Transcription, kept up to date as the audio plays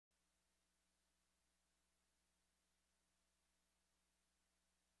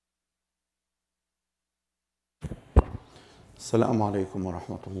السلام عليكم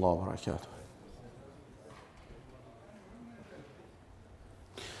ورحمة الله وبركاته.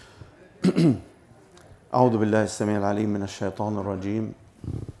 أعوذ بالله السميع العليم من الشيطان الرجيم.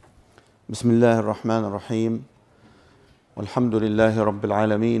 بسم الله الرحمن الرحيم، والحمد لله رب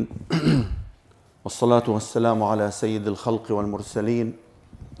العالمين، والصلاة والسلام على سيد الخلق والمرسلين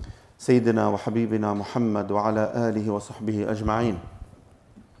سيدنا وحبيبنا محمد وعلى آله وصحبه أجمعين.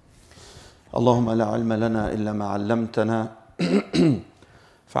 اللهم لا علم لنا إلا ما علمتنا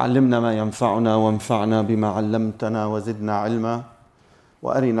فعلمنا ما ينفعنا وانفعنا بما علمتنا وزدنا علما،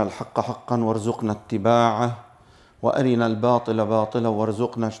 وأرنا الحق حقا وارزقنا اتباعه، وأرنا الباطل باطلا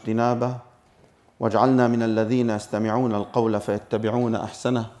وارزقنا اجتنابه، واجعلنا من الذين يستمعون القول فيتبعون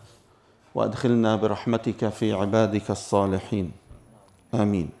أحسنه، وأدخلنا برحمتك في عبادك الصالحين.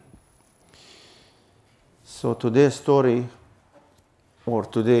 آمين. So today's story, or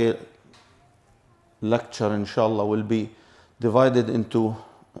today's lecture, inshallah, will be divided into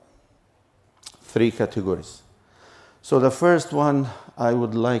three categories. So the first one, I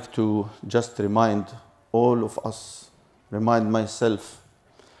would like to just remind all of us, remind myself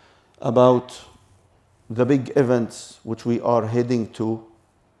about the big events which we are heading to,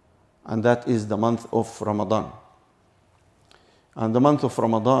 and that is the month of Ramadan. And the month of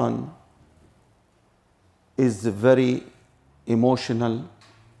Ramadan is very emotional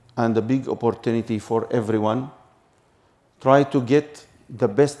and a big opportunity for everyone. Try to get the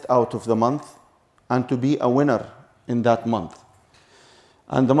best out of the month and to be a winner in that month.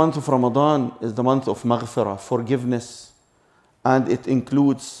 And the month of Ramadan is the month of maghfirah, forgiveness, and it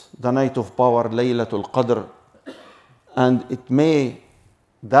includes the night of power, Laylatul Qadr. And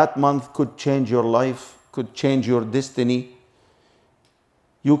that month could change your life, could change your destiny.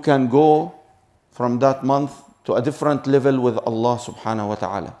 You can go from that month to a different level with Allah subhanahu wa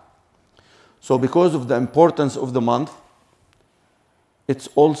ta'ala. So because of the importance of the month, it's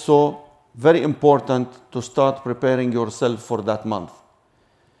also very important to start preparing yourself for that month.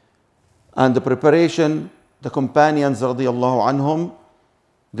 And the preparation, the companions radiallahu anhum,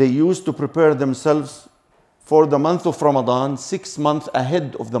 they used to prepare themselves for the month of Ramadan 6 months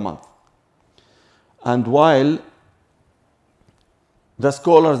ahead of the month. And while the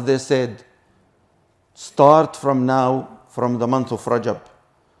scholars, they said, start from now, from the month of Rajab.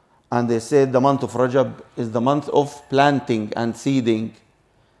 And they said the month of Rajab is the month of planting and seeding,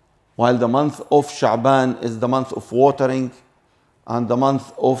 while the month of Sha'ban is the month of watering, and the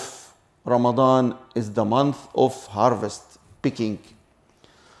month of Ramadan is the month of harvest, picking.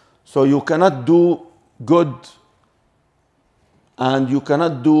 So you cannot do good and you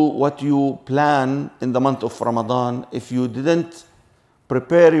cannot do what you plan in the month of Ramadan if you didn't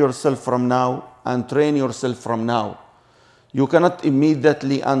prepare yourself from now and train yourself from now. You cannot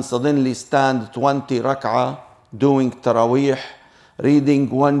immediately and suddenly stand 20 rak'ah doing Taraweeh, reading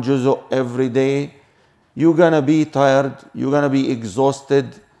 1 juzu every day. You're gonna be tired, you're gonna be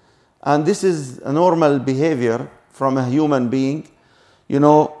exhausted. And this is a normal behavior from a human being. You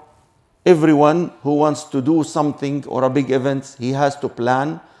know, everyone who wants to do something or a big event, he has to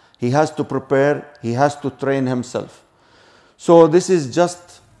plan, he has to prepare, he has to train himself. So this is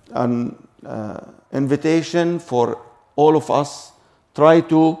just an invitation for all of us. Try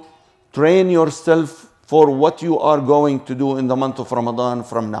to train yourself for what you are going to do in the month of Ramadan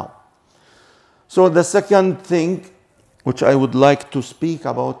from now. So the second thing which I would like to speak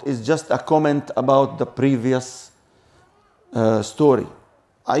about is just a comment about the previous story.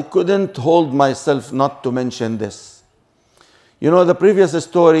 I couldn't hold myself not to mention this. You know, the previous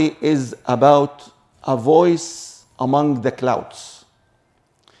story is about a voice among the clouds.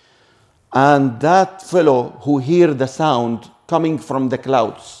 And that fellow who heard the sound coming from the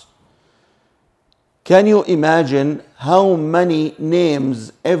clouds, can you imagine how many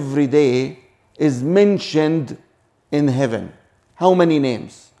names every day is mentioned in heaven? How many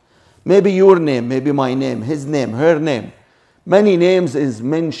names? Maybe your name, maybe my name, his name, her name. Many names is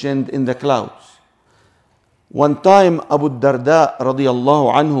mentioned in the clouds. One time Abu Darda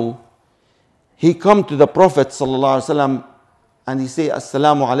radiallahu anhu, he come to the Prophet sallallahu alaihi wasallam and he say,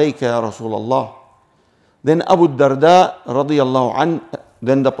 Assalamu alayka ya Rasulullah. Then Abu Darda radiallahu anhu,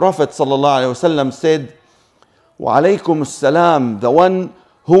 then the Prophet sallallahu alaihi wasallam said, Wa alaykum assalam, the one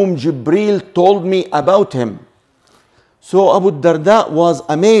whom Jibreel told me about him. So Abu Darda was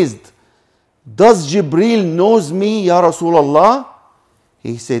amazed. Does Jibreel knows me, Ya Rasulullah?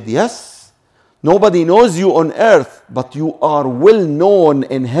 He said, yes. Nobody knows you on earth, but you are well known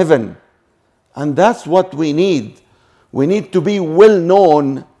in heaven. And that's what we need. We need to be well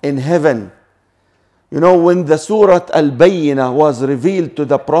known in heaven. You know, when the Surah Al-Bayyinah was revealed to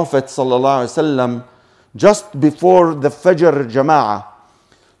the Prophet sallallahu alaihi wasallam, just before the Fajr Jama'ah.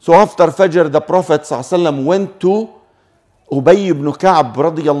 So after Fajr, the Prophet ﷺ went to Ubay ibn Ka'b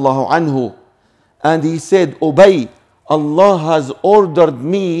radiyallahu anhu, and he said, Ubay, Allah has ordered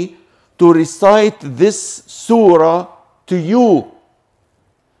me to recite this surah to you.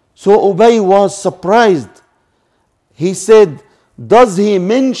 So Ubay was surprised. He said, does he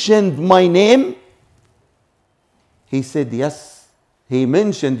mention my name? He said, yes, he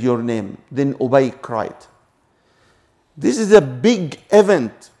mentioned your name. Then Ubay cried. This is a big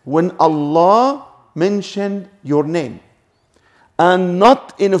event when Allah mentioned your name. And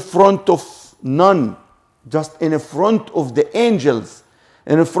not in front of none, just in front of the angels,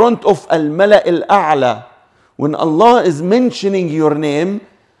 in front of Al-Mala' Al-A'la. When Allah is mentioning your name,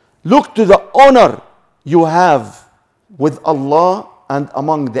 look to the honor you have with Allah and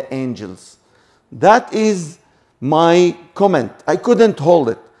among the angels. That is my comment. I couldn't hold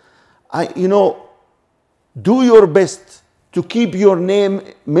it. Do your best to keep your name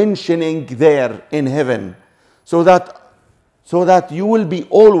mentioning there in heaven, so that you will be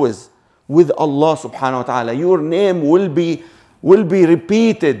always with Allah subhanahu wa ta'ala. Your name will be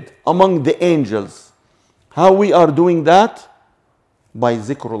repeated among the angels. How we are doing that? By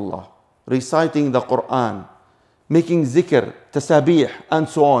zikrullah, reciting the Quran, making zikr, tasabih, and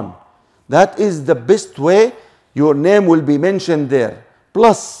so on. That is the best way your name will be mentioned there.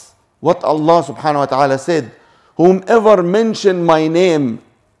 Plus, what Allah subhanahu wa ta'ala said, whomever mention my name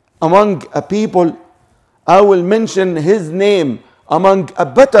among a people, I will mention his name among a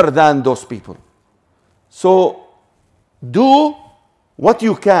better than those people. So, do what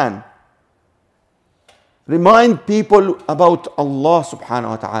you can. Remind people about Allah subhanahu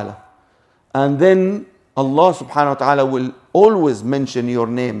wa ta'ala. And then Allah subhanahu wa ta'ala will always mention your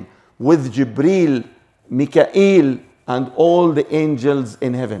name with Jibreel, Mikael, and all the angels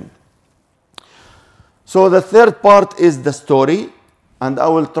in heaven. So the third part is the story. And I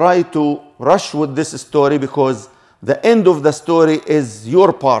will try to rush with this story because the end of the story is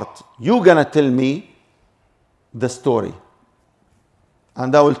your part. You're gonna tell me the story.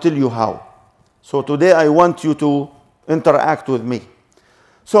 And I will tell you how. So today I want you to interact with me.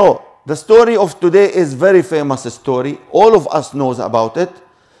 So the story of today is very famous story. All of us knows about it.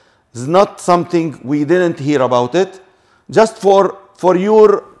 It's not something we didn't hear about it. Just for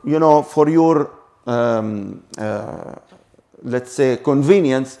your, let's say,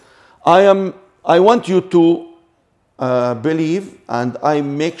 convenience, I want you to believe, and I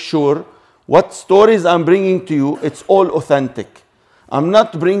make sure what stories I'm bringing to you, it's all authentic. I'm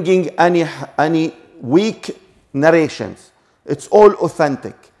not bringing any weak narrations. It's all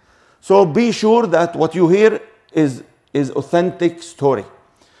authentic. So be sure that what you hear is authentic story.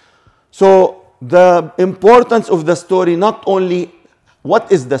 So the importance of the story, not only what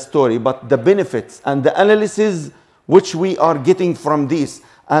is the story, but the benefits and the analysis which we are getting from this.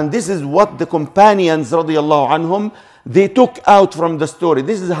 And this is what the companions radiallahu anhum, they took out from the story.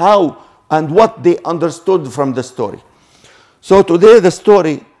 This is how and what they understood from the story. So today the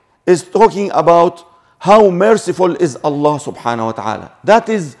story is talking about how merciful is Allah subhanahu wa ta'ala. That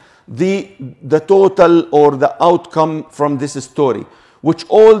is the total or the outcome from this story, which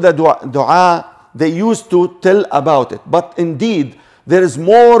all the dua they used to tell about it. But indeed, there is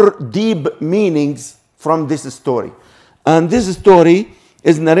more deep meanings from this story. And this story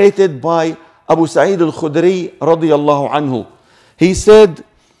is narrated by Abu Sa'id al-Khudri radiyallahu anhu. He said,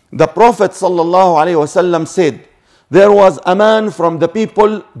 the Prophet sallallahu alayhi wasallam said, there was a man from the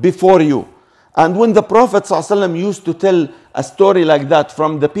people before you. And when the Prophet sallallahu alayhi wasallam used to tell a story like that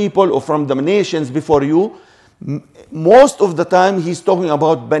from the people or from the nations before you, most of the time he's talking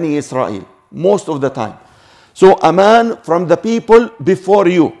about Bani Israel. Most of the time. So a man from the people before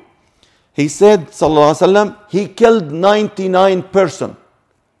you, he said, sallallahu alaihi wasallam, he killed 99 person.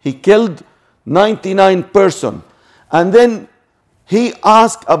 He killed 99 person. And then he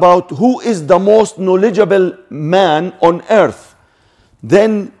asked about who is the most knowledgeable man on earth.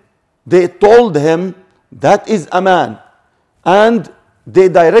 Then they told him that is a man. And they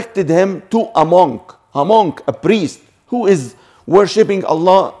directed him to a monk, a priest, who is worshipping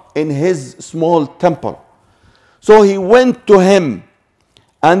Allah in his small temple. So he went to him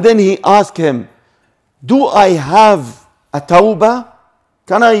and then he asked him, do I have a tawbah?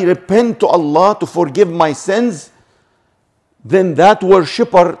 Can I repent to Allah to forgive my sins? Then that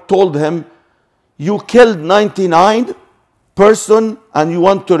worshipper told him, you killed 99 person and you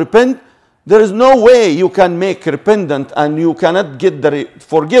want to repent? There is no way you can make repentant and you cannot get the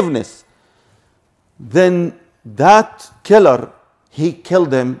forgiveness. Then that killer, he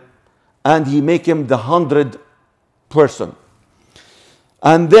killed him and he make him the 100th person.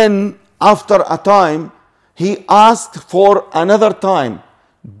 And then after a time, he asked for another time,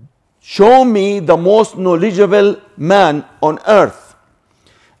 show me the most knowledgeable man on earth.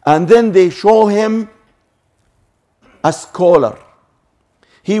 And then they show him a scholar.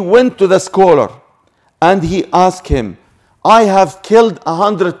 He went to the scholar and he asked him, I have killed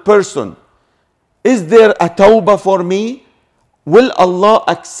 100 persons. Is there a tawbah for me? Will Allah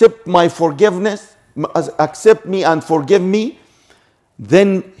accept my forgiveness, accept me and forgive me?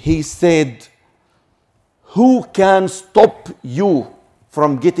 Then he said, who can stop you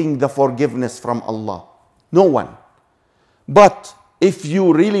from getting the forgiveness from Allah? No one. But if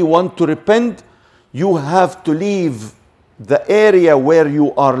you really want to repent, you have to leave the area where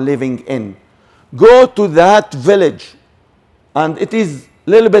you are living in. Go to that village, and it is a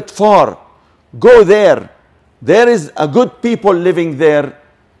little bit far. Go there. There is a good people living there,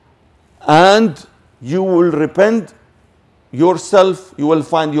 and you will repent yourself. You will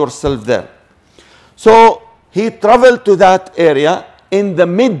find yourself there. So he traveled to that area. In the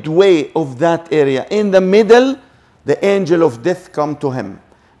midway of that area, in the middle, the angel of death come to him,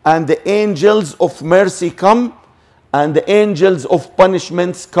 and the angels of mercy come, and the angels of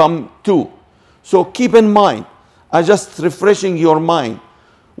punishments come too. So keep in mind, I just refreshing your mind,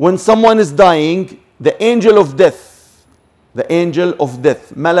 when someone is dying, the angel of death,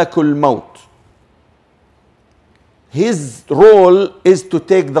 Malakul Maut, his role is to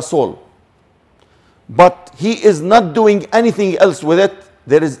take the soul. But he is not doing anything else with it.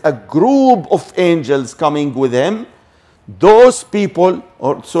 There is a group of angels coming with him. Those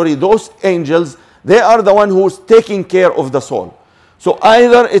angels, they are the one who's taking care of the soul. So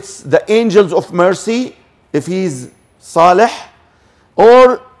either it's the angels of mercy, if he is salih,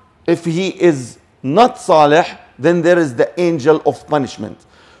 or if he is not salih, then there is the angel of punishment.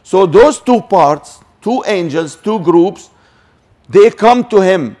 So those two parts, two angels, two groups, they come to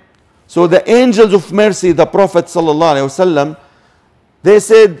him. So the angels of mercy, the Prophet ﷺ, they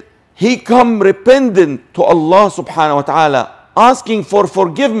said, he come repentant to Allah subhanahu wa ta'ala, asking for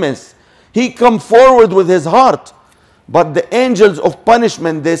forgiveness. He come forward with his heart. But the angels of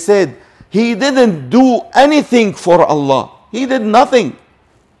punishment, they said, he didn't do anything for Allah. He did nothing.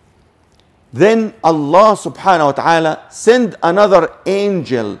 Then Allah subhanahu wa ta'ala sent another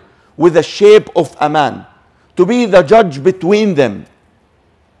angel with the shape of a man to be the judge between them.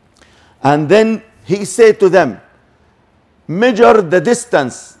 And then he said to them, measure the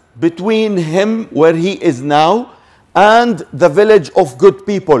distance between him where he is now and the village of good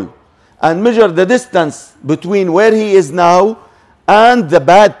people, and measure the distance between where he is now and the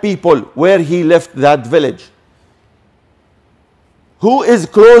bad people where he left that village. Who is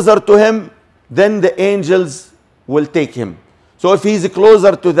closer to him, then the angels will take him. So if he's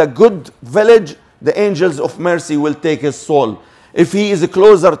closer to the good village, the angels of mercy will take his soul. If he is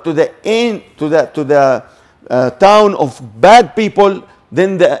closer to the town of bad people,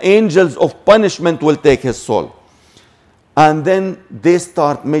 then the angels of punishment will take his soul. And then they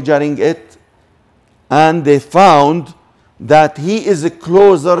start measuring it, and they found that he is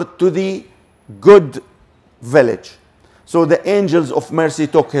closer to the good village. So the angels of mercy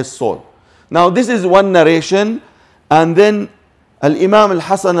took his soul. Now this is one narration, and then Al-Imam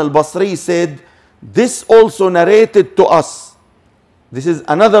Al-Hasan Al-Basri said, this also narrated to us. This is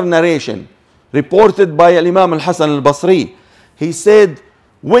another narration reported by Imam Al-Hasan Al-Basri. He said,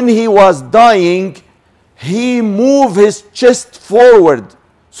 when he was dying, he moved his chest forward.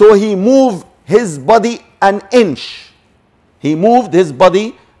 So he moved his body an inch. He moved his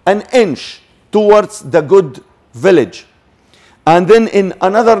body an inch towards the good village. And then in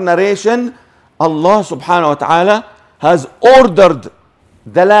another narration, Allah subhanahu wa ta'ala has ordered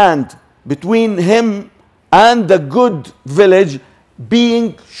the land between him and the good village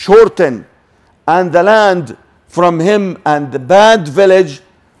being shortened, and the land from him and the bad village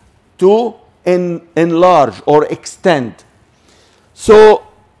to enlarge or extend. So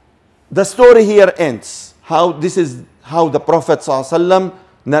the story here ends. This is how the Prophet ﷺ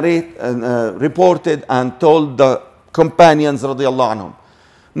reported and told the companions radiallahu anhum.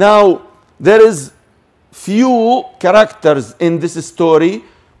 Now there is few characters in this story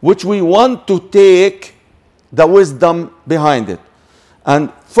which we want to take the wisdom behind it.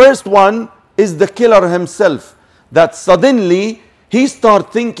 And first one is the killer himself, that suddenly he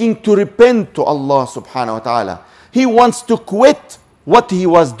start thinking to repent to Allah subhanahu wa ta'ala. He wants to quit what he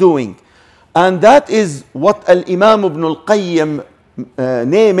was doing. And that is what Al-Imam Ibn Al-Qayyim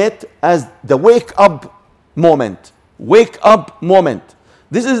name it as the wake up moment. Wake up moment.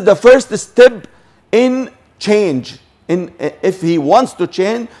 This is the first step in change. If he wants to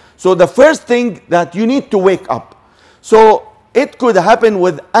change, so the first thing that you need to wake up. So it could happen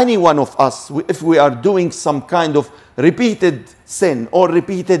with any one of us if we are doing some kind of repeated sin or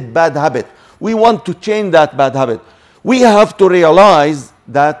repeated bad habit. We want to change that bad habit. We have to realize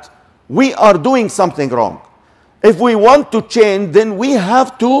that we are doing something wrong. If we want to change, then we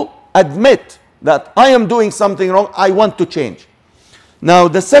have to admit that I am doing something wrong, I want to change. Now,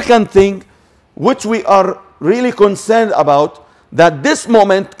 the second thing which we are really concerned about, that this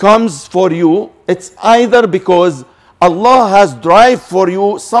moment comes for you, it's either because Allah has drive for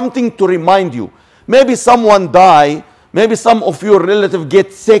you something to remind you. Maybe someone die, maybe some of your relative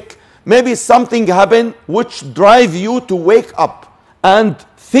get sick, maybe something happen which drive you to wake up and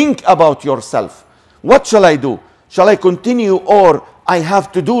think about yourself. What shall I do? Shall I continue, or I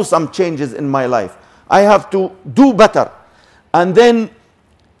have to do some changes in my life? I have to do better. And then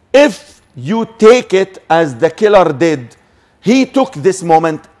if you take it as the killer did, he took this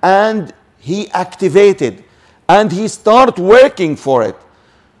moment and he activated and he started working for it.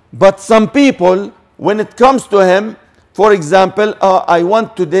 But some people, when it comes to him, for example, I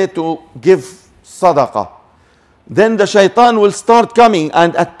want today to give sadaqah. Then the shaitan will start coming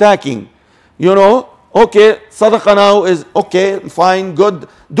and attacking. You know, okay, sadaqah now is okay, fine, good.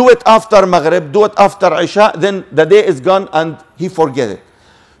 Do it after Maghrib, do it after Isha, then the day is gone and he forget it.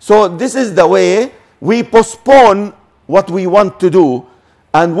 So this is the way we postpone what we want to do.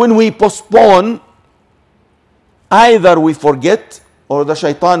 And when we postpone, either we forget, or the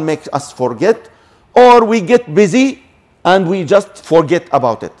shaitan makes us forget, or we get busy and we just forget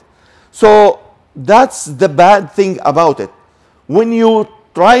about it. So that's the bad thing about it. When you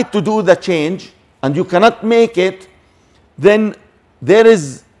try to do the change and you cannot make it, then there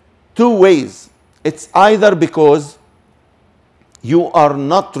is two ways. It's either because you are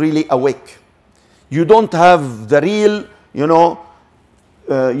not really awake. You don't have the real,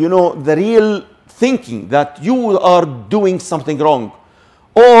 the real thinking that you are doing something wrong.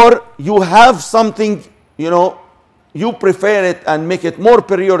 Or you have something, you prefer it and make it more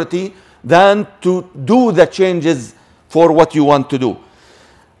priority than to do the changes for what you want to do.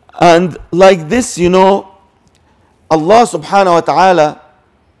 And like this, Allah subhanahu wa ta'ala,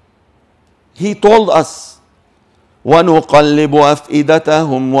 He told us, وَنُقَلِّبُ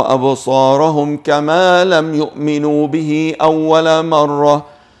أَفْئِدَتَهُمْ وَأَبْصَارَهُمْ كَمَا لَمْ يُؤْمِنُوا بِهِ أَوَّلَ مَرَّةٍ,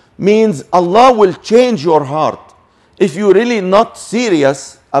 means Allah will change your heart. If you're really not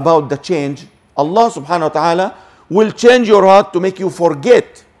serious about the change, Allah subhanahu wa ta'ala will change your heart to make you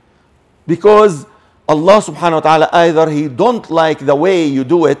forget. Because Allah subhanahu wa ta'ala, either He don't like the way you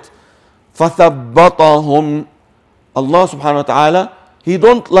do it, فَثَبَّطَهُمْ, Allah subhanahu wa ta'ala, He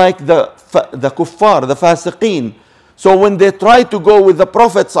don't like the kuffar, the fasiqeen. So when they try to go with the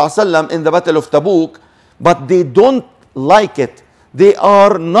Prophet ﷺ in the Battle of Tabuk, but they don't like it, they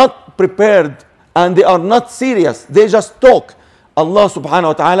are not prepared and they are not serious, they just talk. Allah subhanahu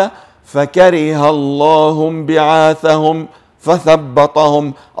wa ta'ala, فَكَرِهَ اللَّهُمْ بِعَاثَهُمْ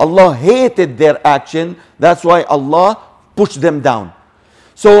فَثَبَّطَهُمْ, Allah hated their action, that's why Allah pushed them down.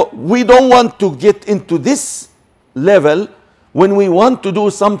 So we don't want to get into this level. When we want to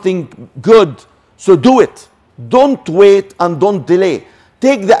do something good, so do it. Don't wait and don't delay.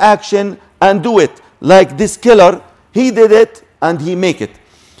 Take the action and do it. Like this killer, he did it and he make it.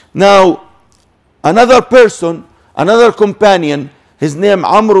 Now, another person, another companion, his name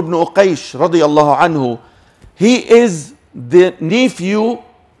Amr ibn Uqaysh radiyallahu anhu, he is the nephew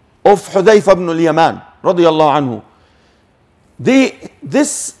of Hudayfa ibn al-Yaman radiyallahu anhu.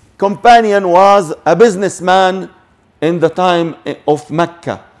 This companion was a businessman in the time of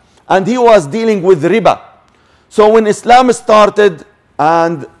Mecca, and he was dealing with riba. So when Islam started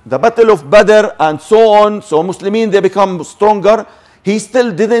and the battle of Badr and so on, so Muslimin, they become stronger, he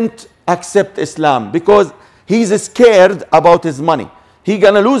still didn't accept Islam because he's scared about his money. He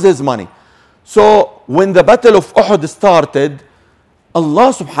gonna lose his money. So when the battle of Uhud started,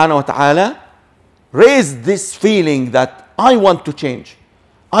 Allah subhanahu wa ta'ala raised this feeling that I want to change.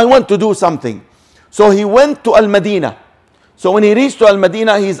 I want to do something. So he went to Al-Madinah. So when he reached to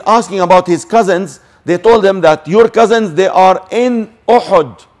Al-Madinah, he's asking about his cousins. They told him that your cousins, they are in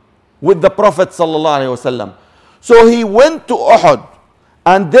Uhud with the Prophet sallallahu alaihi wasallam. So he went to Uhud,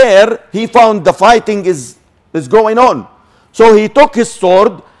 and there he found the fighting is going on. So he took his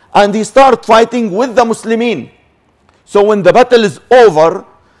sword and he started fighting with the Muslimin. So when the battle is over,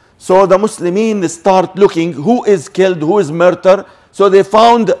 so the Muslimin start looking who is killed, who is murdered. So they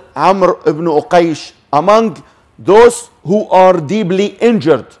found Amr ibn Uqaysh among those who are deeply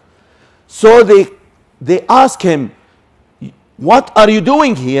injured. So they ask him, what are you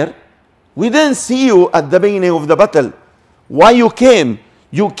doing here? We didn't see you at the beginning of the battle. Why you came?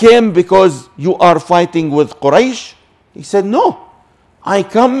 You came because you are fighting with Quraysh? He said, no, I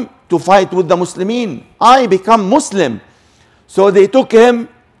come to fight with the Muslimin. I become Muslim. So they took him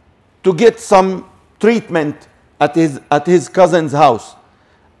to get some treatment at his cousin's house.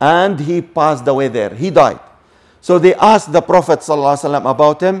 And he passed away there. He died. So they asked the Prophet ﷺ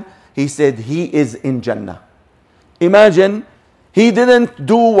about him. He said, he is in Jannah. Imagine, he didn't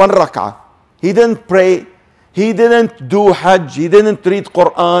do one rak'ah. He didn't pray. He didn't do Hajj. He didn't read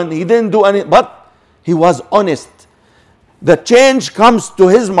Quran. He didn't do any, but he was honest. The change comes to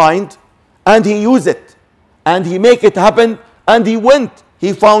his mind and he used it. And he make it happen. And he went.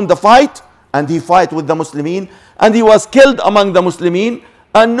 He found the fight and he fight with the Muslimin. And he was killed among the Muslimin.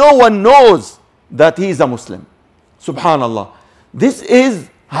 And no one knows that he is a Muslim. Subhanallah. This is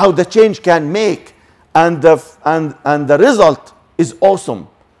how the change can make. And the result is awesome.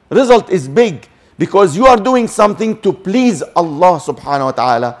 Result is big. Because you are doing something to please Allah subhanahu wa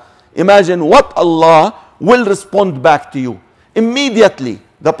ta'ala. Imagine what Allah will respond back to you. Immediately,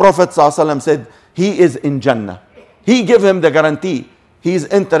 the Prophet ﷺ said, he is in Jannah. He gave him the guarantee. He is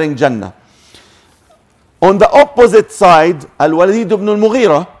entering Jannah. On the opposite side, Al-Walid ibn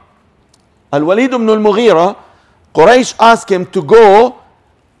al-Mughira. Al-Walid ibn al-Mughira, Quraysh asked him to go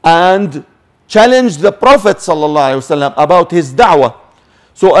and challenge the Prophet ﷺ about his da'wah.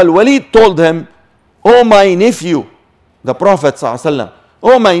 So Al-Walid told him, oh my nephew, the Prophet ﷺ,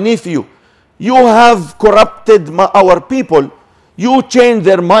 oh my nephew, you have corrupted our people. You change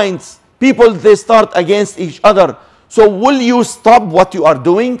their minds. People, they start against each other. So will you stop what you are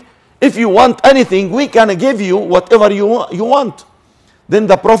doing? If you want anything, we can give you whatever you want. Then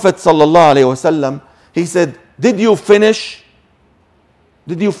the Prophet ﷺ, he said, did you finish?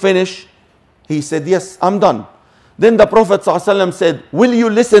 Did you finish? He said, yes, I'm done. Then the Prophet ﷺ said, will you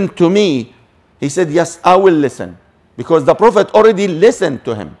listen to me? He said, yes, I will listen. Because the Prophet already listened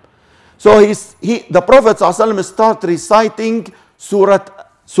to him. So the Prophet ﷺ started reciting Surah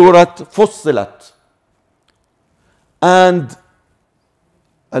Fussilat. And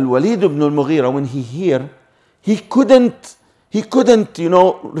Al-Walid ibn al-Mughira, when he hear, he couldn't,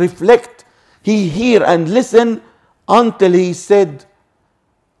 reflect. He hear and listen until he said,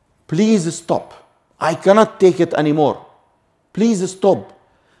 please stop. I cannot take it anymore. Please stop.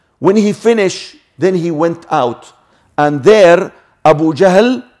 When he finished, then he went out. And there, Abu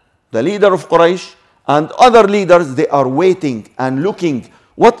Jahl, the leader of Quraysh, and other leaders, they are waiting and looking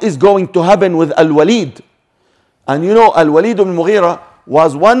what is going to happen with Al-Walid. And Al-Walid ibn Mughira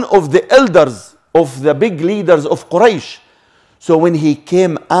was one of the elders of the big leaders of Quraysh. So when he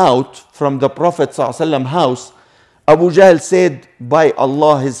came out from the Prophet ﷺ house, Abu Jahl said, by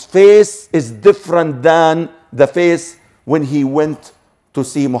Allah, his face is different than the face when he went to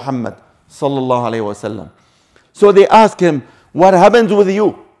see Muhammad sallallahu alaihi wasallam. So they asked him, what happened with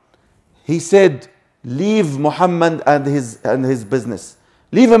you? He said, leave Muhammad and his business.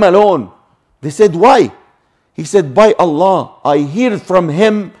 Leave him alone. They said, why? He said, by Allah, I hear from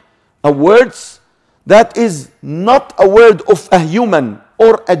him a words that is not a word of a human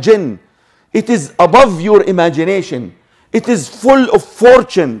or a jinn. It is above your imagination. It is full of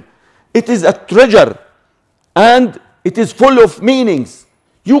fortune. It is a treasure. And it is full of meanings.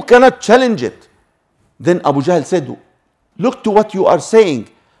 You cannot challenge it. Then Abu Jahl said, look to what you are saying.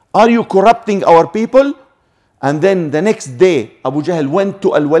 Are you corrupting our people? And then the next day, Abu Jahl went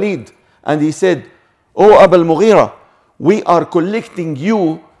to Al-Walid and he said, oh Abu al-Mughira, we are collecting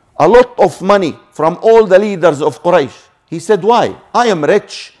you a lot of money from all the leaders of Quraysh. He said, why? I am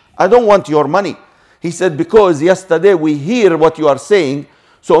rich. I don't want your money. He said, because yesterday we hear what you are saying,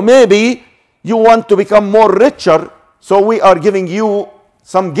 so maybe you want to become more richer, so we are giving you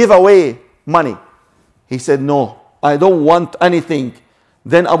some giveaway money. He said, no, I don't want anything.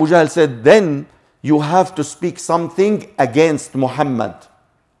 Then Abu Jahl said, then you have to speak something against Muhammad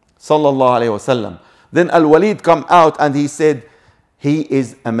sallallahu alaihi wasallam. Then Al-Walid come out and he said, he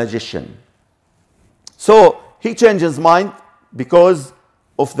is a magician. So he changed his mind because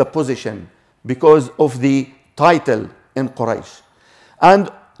of the position, because of the title in Quraysh.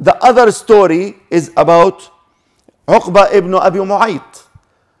 And the other story is about Uqba ibn Abi Mu'ayt.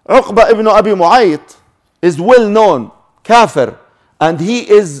 Uqba ibn Abi Mu'ayt is well known, kafir, and he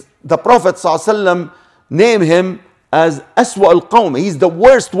is, the Prophet ﷺ named him as Aswa al-Qawm. He's the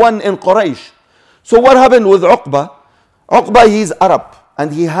worst one in Quraysh. So what happened with Uqba? Uqba, he's Arab,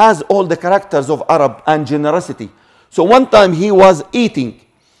 and he has all the characters of Arab and generosity. So one time he was eating.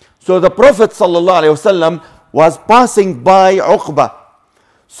 So the Prophet ﷺ was passing by Uqba.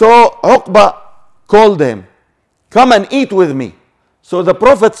 So Uqba called him, come and eat with me. So the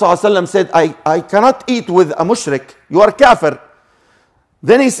Prophet ﷺ said, I cannot eat with a mushrik. You are kafir.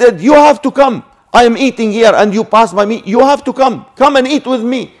 Then he said, you have to come. I am eating here and you pass by me. You have to come. Come and eat with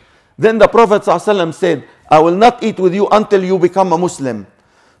me. Then the Prophet ﷺ said, I will not eat with you until you become a Muslim.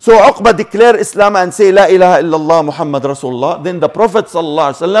 So Uqba declare Islam and say, La ilaha illallah Muhammad Rasulullah. Then the Prophet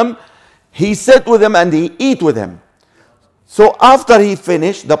ﷺ, he sat with him and he eat with him. So after he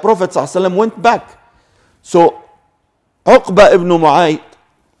finished, the Prophet ﷺ went back. So Uqba ibn Mu'ayt,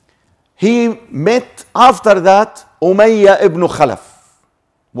 he met after that Umayyah ibn Khalaf,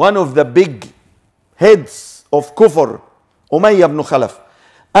 one of the big heads of Kufr, Umayyah ibn Khalaf.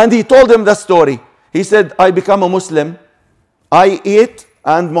 And he told him the story. He said, I become a Muslim, I ate,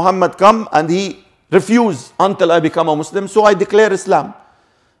 and Muhammad come, and he refused until I become a Muslim, so I declare Islam.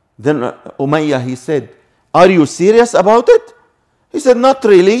 Then Umayyah, he said, are you serious about it? He said, not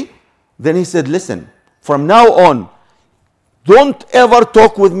really. Then he said, listen, from now on, don't ever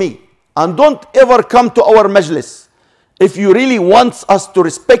talk with me, and don't ever come to our majlis. If you really want us to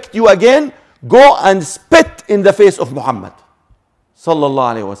respect you again, go and spit in the face of Muhammad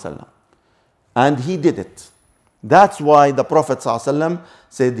sallallahu alaihi wasallam. And he did it. That's why the Prophet ﷺ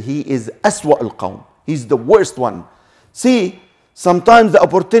said he is aswa al-qawm. He's the worst one. See, sometimes the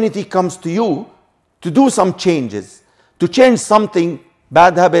opportunity comes to you to do some changes, to change something,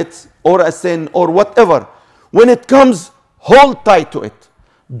 bad habits or a sin or whatever. When it comes, hold tight to it.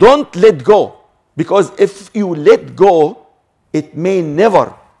 Don't let go. Because if you let go, it may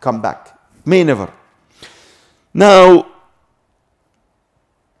never come back. May never. Now,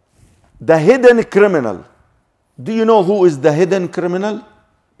 the hidden criminal. Do you know who is the hidden criminal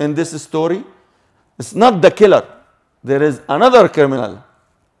in this story? It's not the killer. There is another criminal.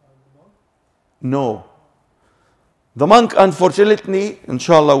 No. The monk, unfortunately,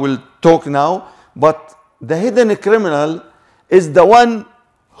 inshallah, will talk now, but the hidden criminal is the one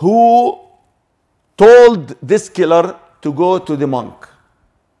who told this killer to go to the monk.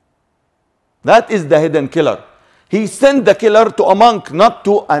 That is the hidden killer. He sent the killer to a monk, not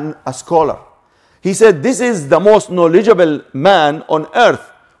to a scholar. He said, this is the most knowledgeable man on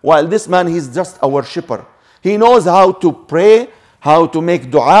earth, while this man, he's just a worshipper. He knows how to pray, how to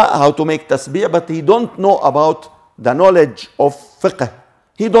make dua, how to make tasbih, but he don't know about the knowledge of fiqh.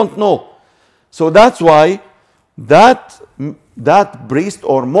 He don't know. So that's why that priest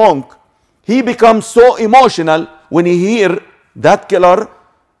or monk, he becomes so emotional when he hear that killer,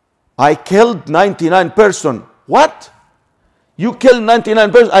 I killed 99 person. What? You killed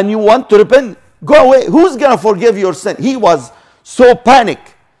 99 person and you want to repent? Go away. Who's going to forgive your sin? He was so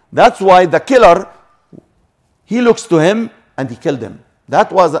panicked. That's why the killer, he looks to him and he killed him.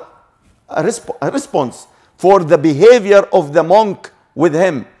 That was a response for the behavior of the monk with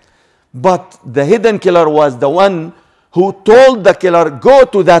him. But the hidden killer was the one who told the killer, go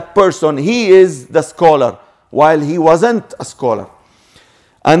to that person. He is the scholar, while he wasn't a scholar.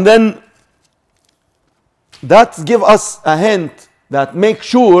 And then that gives us a hint that make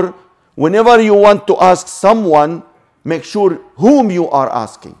sure whenever you want to ask someone, make sure whom you are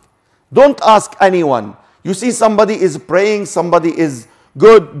asking. Don't ask anyone. You see somebody is praying, somebody is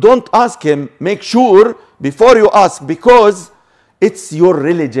good, don't ask him. Make sure before you ask, because it's your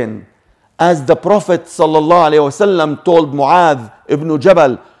religion. As the Prophet ﷺ told Mu'adh ibn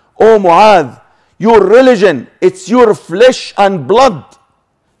Jabal, O Mu'adh, your religion, it's your flesh and blood.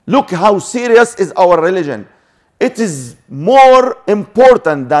 Look how serious is our religion. It is more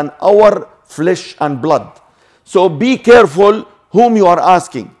important than our flesh and blood. So be careful whom you are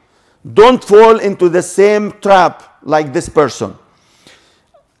asking. Don't fall into the same trap like this person.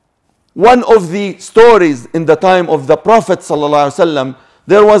 One of the stories in the time of the Prophet ﷺ,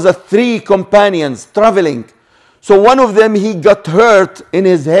 there was 3 companions traveling. So one of them, he got hurt in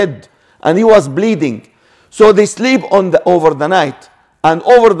his head and he was bleeding. So they sleep over the night. And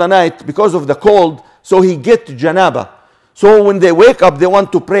over the night, because of the cold, so he get janaba. So when they wake up, they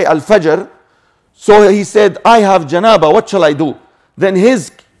want to pray al-fajr. So he said, I have janaba, what shall I do? Then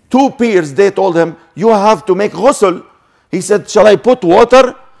his 2 peers, they told him, you have to make ghusl. He said, shall I put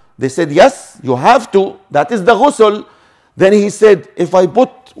water? They said, yes, you have to. That is the ghusl. Then he said, if I put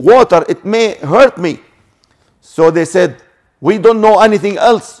water, it may hurt me. So they said, we don't know anything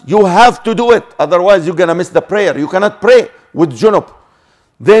else. You have to do it. Otherwise, you're going to miss the prayer. You cannot pray with junub.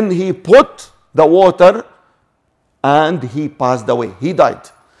 Then he put the water and he passed away. He died.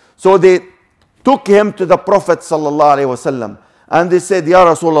 So they took him to the Prophet ﷺ and they said, Ya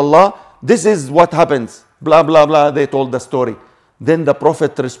Rasulullah, this is what happens. Blah, blah, blah. They told the story. Then the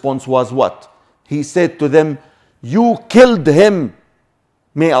Prophet's response was what? He said to them, you killed him.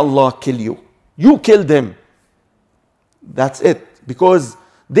 May Allah kill you. You killed him. That's it. Because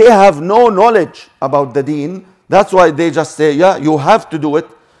they have no knowledge about the deen. That's why they just say, yeah, you have to do it.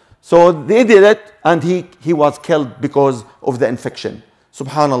 So they did it, and he was killed because of the infection.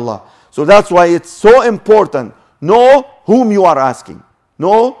 Subhanallah. So that's why it's so important. Know whom you are asking.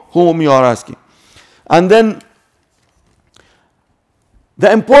 Know whom you are asking. And then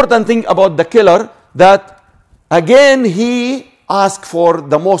the important thing about the killer, that again he asked for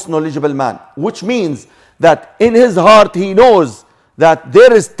the most knowledgeable man, which means that in his heart he knows that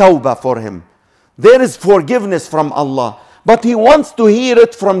there is tawbah for him. There is forgiveness from Allah. But he wants to hear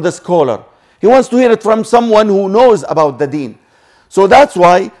it from the scholar. He wants to hear it from someone who knows about the deen. So that's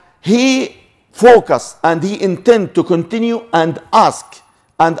why he focused and he intend to continue and ask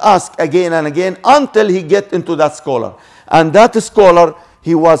again and again until he get into that scholar. And that scholar,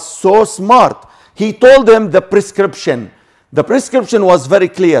 he was so smart. He told him the prescription. The prescription was very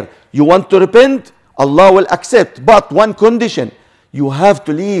clear. You want to repent, Allah will accept. But one condition, you have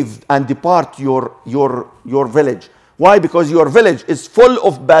to leave and depart your village. Why? Because your village is full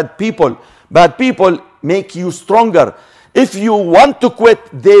of bad people. Bad people make you stronger. If you want to quit,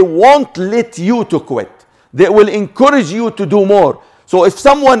 they won't let you to quit. They will encourage you to do more. So if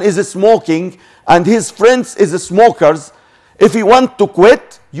someone is smoking and his friends is smokers, if you want to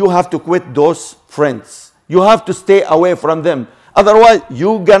quit, you have to quit those friends. You have to stay away from them. Otherwise,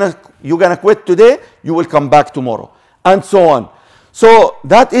 you're gonna quit today, you will come back tomorrow, and so on. So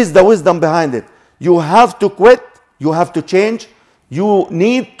that is the wisdom behind it. You have to quit. You have to change. You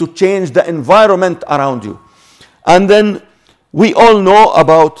need to change the environment around you. And then we all know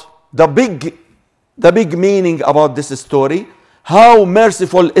about the big meaning about this story. How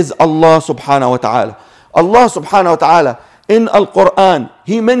merciful is Allah subhanahu wa ta'ala. Allah subhanahu wa ta'ala in Al-Quran,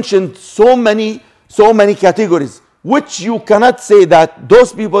 He mentioned so many categories, which you cannot say that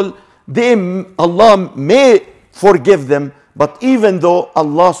those people, Allah may forgive them, but even though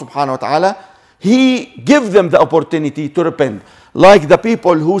Allah subhanahu wa ta'ala, He give them the opportunity to repent. Like the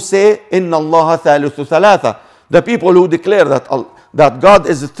people who say, Inna Allah thalithu thalatha. The people who declare that God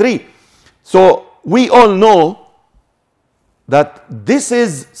is three. So we all know that this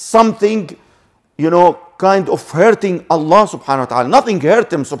is something, kind of hurting Allah subhanahu wa ta'ala. Nothing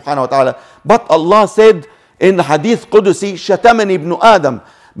hurt him subhanahu wa ta'ala. But Allah said in Hadith Qudusi, Shatamani ibn Adam.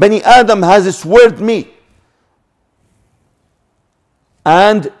 Bani Adam has sweared me.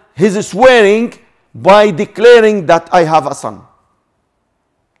 And he's swearing by declaring that I have a son.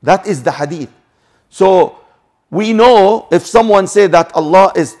 That is the hadith. So we know if someone say that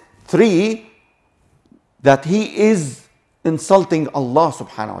Allah is three, that he is insulting Allah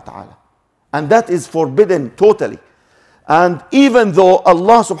subhanahu wa ta'ala. And that is forbidden totally. And even though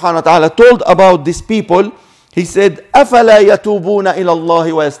Allah subhanahu wa ta'ala told about these people, He said, أَفَلَا يَتُوبُونَ إِلَى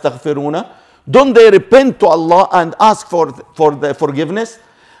اللَّهِ وَيَسْتَغْفِرُونَ. Don't they repent to Allah and ask for the forgiveness?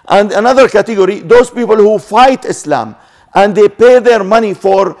 And another category, those people who fight Islam and they pay their money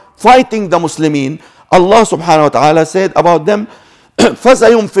for fighting the Muslimin. Allah subhanahu wa ta'ala said about them,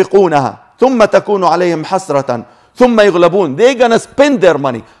 فَسَيُنْفِقُونَها ثُمَّ تَكُونُ عَلَيْهِمْ حَسْرَةً ثُمَّ يُغْلَبُونَ. They're going to spend their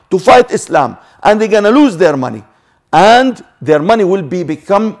money to fight Islam and they're going to lose their money. And their money will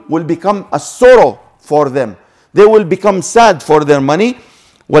become a sorrow for them. They will become sad for their money.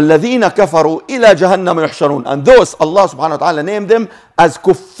 وَالَّذِينَ كَفَرُوا إِلَى جَهَنَّمَ يُحْشَرُونَ. And those, Allah subhanahu wa ta'ala named them as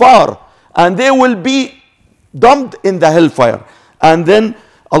kuffar. And they will be dumped in the hellfire. And then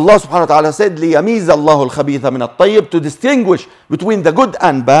Allah subhanahu wa ta'ala said, لِيَمِيزَ اللَّهُ الْخَبِيثَ مِنَ الطَّيِّبِ, to distinguish between the good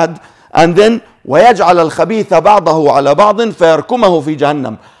and bad. And then وَيَجْعَلَ الْخَبِيثَ بَعْضَهُ عَلَى بَعْضٍ فَيَرْكُمَهُ فِي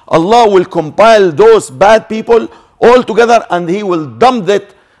جَهَنَّمَ. Allah will compile those bad people all together and He will dump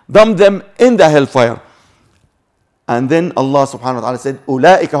them in the hellfire. And then Allah subhanahu wa ta'ala said,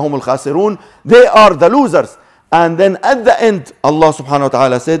 أُولَٰئِكَ هُمُ الْخَاسِرُونَ. They are the losers. And then at the end, Allah subhanahu wa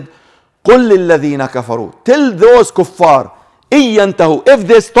ta'ala said, قُلْ لِلَّذِينَ كَفَرُوا. Tell those kuffar, إِن يَنْتَهُوا, if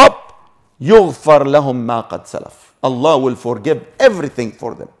they stop, يُغْفَرْ لَهُمْ مَا قَدْ سَلَفْ. Allah will forgive everything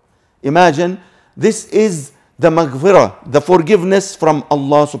for them. Imagine, this is the maghfirah, the forgiveness from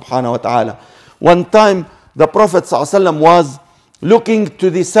Allah subhanahu wa ta'ala. One time, the Prophet ﷺ was looking to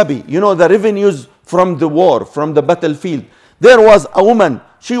the sabi, the revenues from the war, from the battlefield. There was a woman,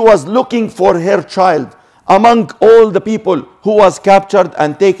 she was looking for her child among all the people who was captured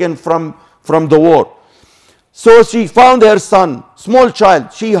and taken from the war. So she found her son, small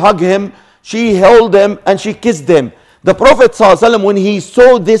child. She hugged him, she held him, and she kissed him. The Prophet ﷺ, when he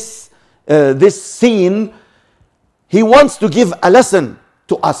saw this scene, he wants to give a lesson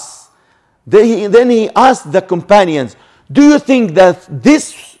to us. Then he asked the companions, do you think that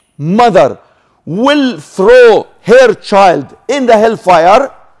this mother will throw her child in the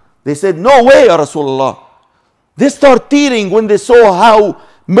hellfire? They said, no way, Ya Rasulullah. They start tearing when they saw how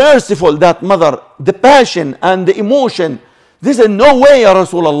merciful that mother, the passion and the emotion. They said, no way, Ya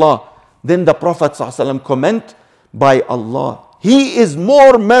Rasulullah. Then the Prophet ﷺ comment, by Allah, he is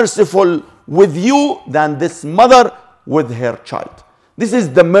more merciful with you than this mother with her child. This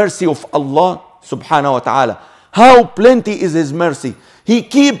is the mercy of Allah subhanahu wa ta'ala. How plenty is his mercy. He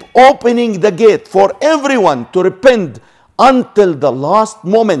keep opening the gate for everyone to repent until the last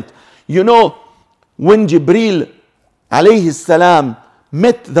moment. You know, when Jibril alayhi salam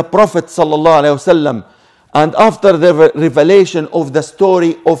met the Prophet sallallahu alayhi wasallam, and after the revelation of the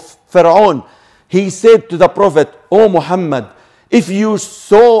story of Pharaoh, he said to the Prophet, "O Muhammad, if you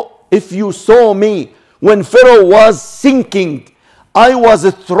saw me when Pharaoh was sinking, I was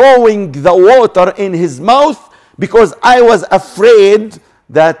throwing the water in his mouth because I was afraid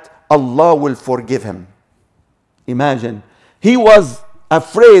that Allah will forgive him." Imagine, he was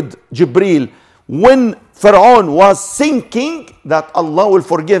afraid, Jibril, when Pharaoh was sinking, that Allah will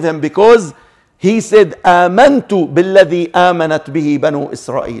forgive him, because he said, "Amantu billadhi amanat bihi banu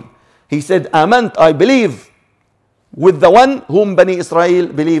Israel." He said, "Amant, I believe with the one whom Bani Israel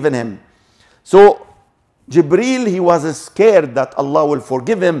believe in him." So Jibril, he was scared that Allah will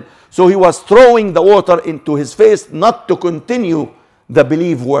forgive him, so he was throwing the water into his face not to continue the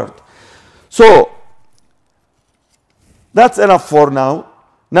believe word. So that's enough for now.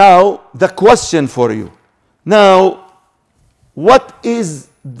 Now the question for you. Now, what is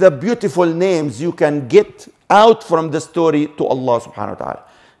the beautiful names you can get out from the story to Allah subhanahu wa ta'ala?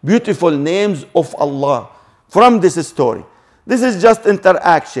 Beautiful names of Allah from this story. This is just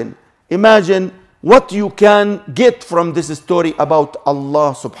interaction. Imagine what you can get from this story about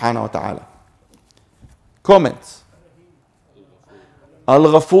Allah subhanahu wa ta'ala. Comments.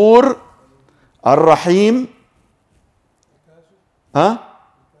 Al-Ghafur, Al-Rahim,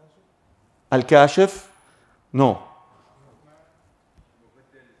 Al-Kashif. No.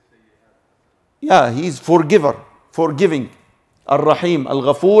 Yeah, he's forgiver, forgiving. Ar-Rahim,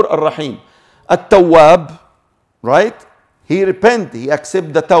 Al-Ghafur, Ar-Rahim. At-Tawwab, right? He repent, he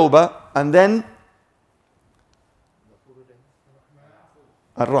accept the tawbah, and then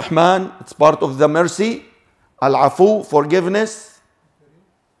Ar-Rahman, it's part of the mercy. Al-Afu, forgiveness.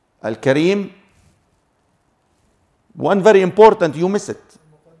 Al-Kareem. One very important, you miss it.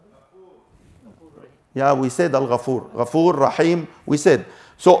 Yeah, we said Al-Ghafur. Ghafur, Rahim, we said.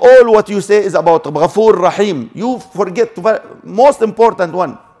 So all what you say is about Ghafur, Rahim. You forget the most important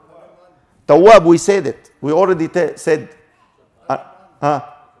one. Tawwab, we said it. We already said.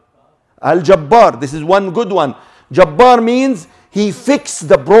 Al-Jabbar, this is one good one. Jabbar means he fixed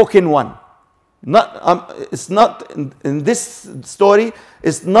the broken one. It's not in this story,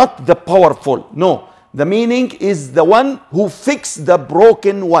 it's not the powerful. No, the meaning is the one who fixed the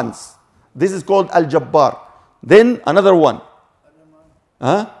broken ones. This is called Al-Jabbar. Then another one.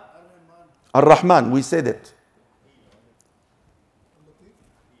 Ar-Rahman, we said it.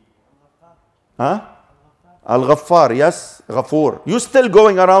 Al-Ghaffar, yes, Ghafur. You still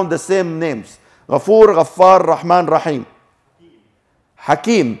going around the same names. Ghafur, Ghaffar, Rahman, Rahim.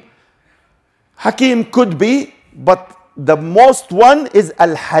 Hakim. Hakim could be, but the most one is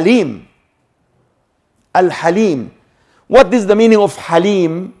Al-Halim. Al-Halim. What is the meaning of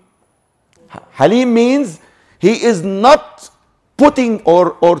Halim? Halim means he is not putting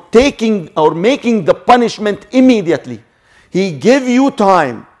or taking or making the punishment immediately. He give you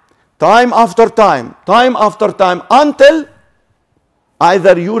time after time after time, until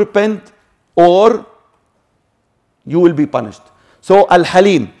either you repent or you will be punished. So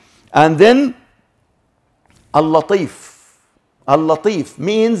Al-Halim. And then Al-Latif. Al-Latif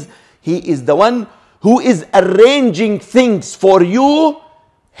means he is the one who is arranging things for you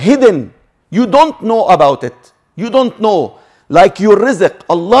hidden. You don't know about it. You don't know. Like your rizq.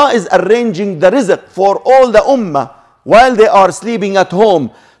 Allah is arranging the rizq for all the ummah while they are sleeping at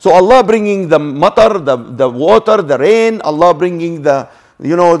home. So Allah bringing the matar, the water, the rain. Allah bringing the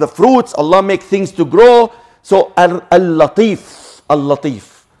fruits. Allah make things to grow. So Al-Latif.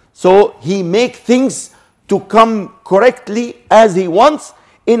 Al-Latif. So he make things to come correctly as he wants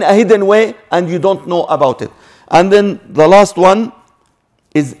in a hidden way, and you don't know about it. And then the last one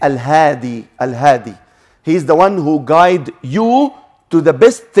is Al-Hadi. Al-Hadi. He is the one who guide you to the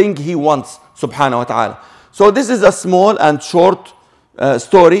best thing he wants, subhanahu wa ta'ala. So this is a small and short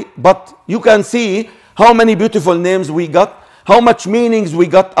story, but you can see how many beautiful names we got, how much meanings we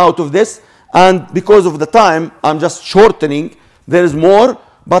got out of this. And because of the time, I'm just shortening. There is more,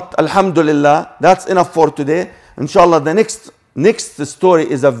 but alhamdulillah, that's enough for today. Inshallah, the next story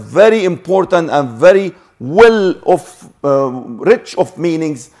is a very important and very rich of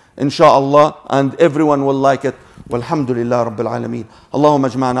meanings, inshallah, and everyone will like it. والحمد لله رب العالمين. اللهم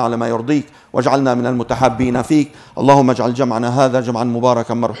اجمعنا على ما يرضيك واجعلنا من المتحابين فيك. اللهم اجعل جمعنا هذا جمعا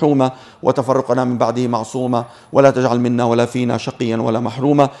مباركا مرحوما، وتفرقنا من بعده معصوما، ولا تجعل منا ولا فينا شقيا ولا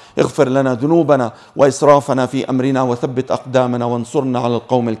محروما. اغفر لنا ذنوبنا وإسرافنا في أمرنا، وثبت أقدامنا وانصرنا على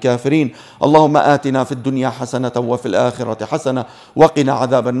القوم الكافرين. اللهم آتنا في الدنيا حسنة وفي الآخرة حسنة وقنا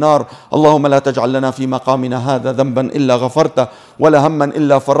عذاب النار. اللهم لا تجعل لنا في مقامنا هذا ذنبا إلا غفرته، ولا هما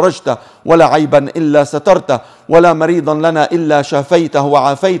إلا فرجته، ولا عيبا إلا سترته، ولا مريضا لنا إلا شافيته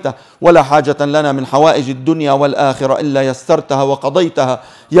وعافيته، ولا حاجة لنا من حوائج الدنيا والآخرة إلا يسرتها وقضيتها.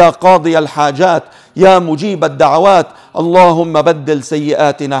 يا قاضي الحاجات، يا مجيب الدعوات، اللهم بدل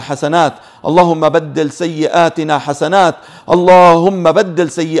سيئاتنا حسنات، اللهم بدل سيئاتنا حسنات، اللهم بدل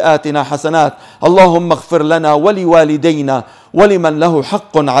سيئاتنا حسنات. اللهم اغفر لنا ولوالدينا ولمن له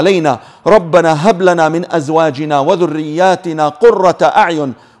حق علينا. ربنا هب لنا من أزواجنا وذرياتنا قرة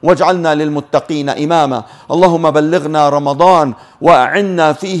أعين واجعلنا للمتقين إماما. اللهم بلغنا رمضان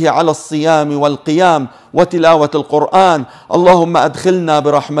وأعنا فيه على الصيام والقيام وتلاوة القرآن. اللهم أدخلنا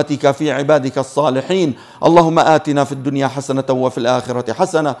برحمتك في عبادك الصالحين. اللهم آتنا في الدنيا حسنة وفي الآخرة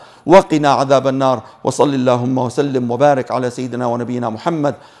حسنة وقنا عذاب النار. وصل اللهم وسلم وبارك على سيدنا ونبينا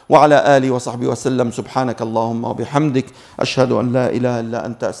محمد وعلى آله وصحبه وسلم. سبحانك اللهم وبحمدك، أشهد أن لا إله إلا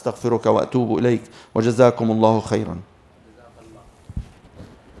أنت، أستغفرك وأتوب إليك، وجزاكم الله خيرا.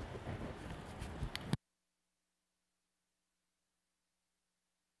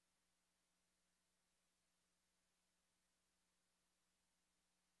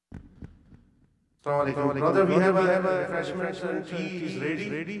 Brother, we have a refreshment and tea is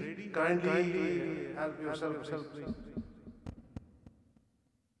ready. Kindly help yourself, please.